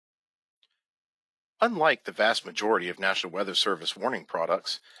Unlike the vast majority of National Weather Service warning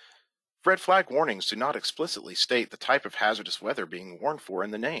products, red flag warnings do not explicitly state the type of hazardous weather being warned for in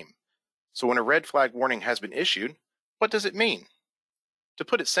the name. So when a red flag warning has been issued, what does it mean? To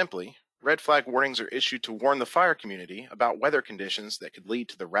put it simply, red flag warnings are issued to warn the fire community about weather conditions that could lead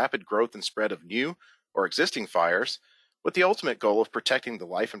to the rapid growth and spread of new or existing fires, with the ultimate goal of protecting the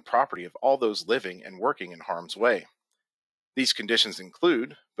life and property of all those living and working in harm's way. These conditions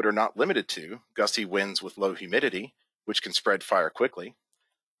include, but are not limited to, gusty winds with low humidity, which can spread fire quickly,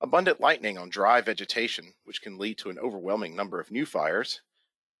 abundant lightning on dry vegetation, which can lead to an overwhelming number of new fires,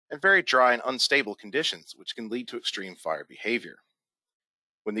 and very dry and unstable conditions, which can lead to extreme fire behavior.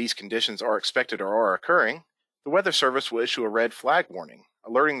 When these conditions are expected or are occurring, the Weather Service will issue a red flag warning,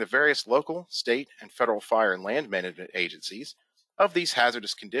 alerting the various local, state, and federal fire and land management agencies of these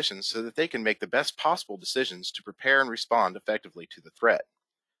hazardous conditions so that they can make the best possible decisions to prepare and respond effectively to the threat.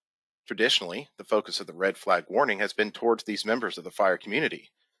 Traditionally, the focus of the red flag warning has been towards these members of the fire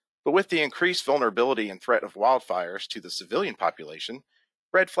community, but with the increased vulnerability and threat of wildfires to the civilian population,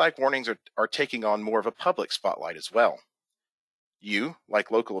 red flag warnings are taking on more of a public spotlight as well. You,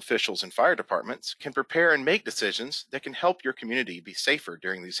 like local officials and fire departments, can prepare and make decisions that can help your community be safer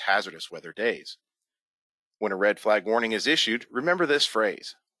during these hazardous weather days. When a red flag warning is issued, remember this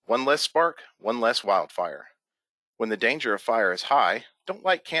phrase: one less spark, one less wildfire. When the danger of fire is high, don't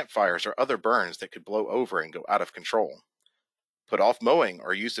light campfires or other burns that could blow over and go out of control. Put off mowing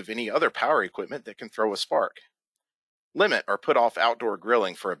or use of any other power equipment that can throw a spark. Limit or put off outdoor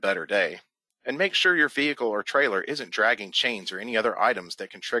grilling for a better day. And make sure your vehicle or trailer isn't dragging chains or any other items that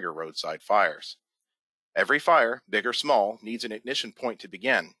can trigger roadside fires. Every fire, big or small, needs an ignition point to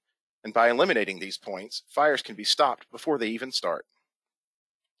begin, and by eliminating these points, fires can be stopped before they even start.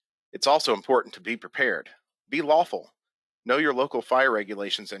 It's also important to be prepared. Be lawful. Know your local fire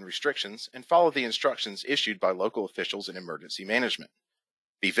regulations and restrictions, and follow the instructions issued by local officials in emergency management.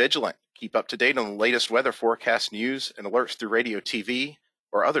 Be vigilant. Keep up to date on the latest weather forecast news and alerts through radio, TV,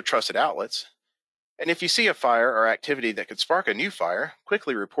 or other trusted outlets. And if you see a fire or activity that could spark a new fire,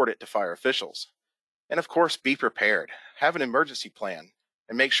 quickly report it to fire officials. And of course, be prepared. Have an emergency plan,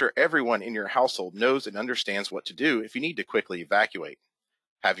 and make sure everyone in your household knows and understands what to do if you need to quickly evacuate.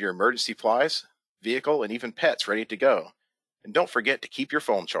 Have your emergency supplies, vehicle, and even pets ready to go. And don't forget to keep your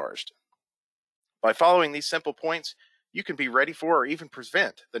phone charged. By following these simple points, you can be ready for or even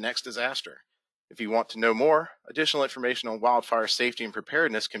prevent the next disaster. If you want to know more, additional information on wildfire safety and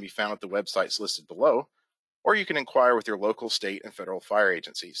preparedness can be found at the websites listed below, or you can inquire with your local, state, and federal fire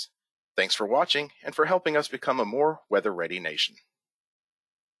agencies. Thanks for watching and for helping us become a more weather-ready nation.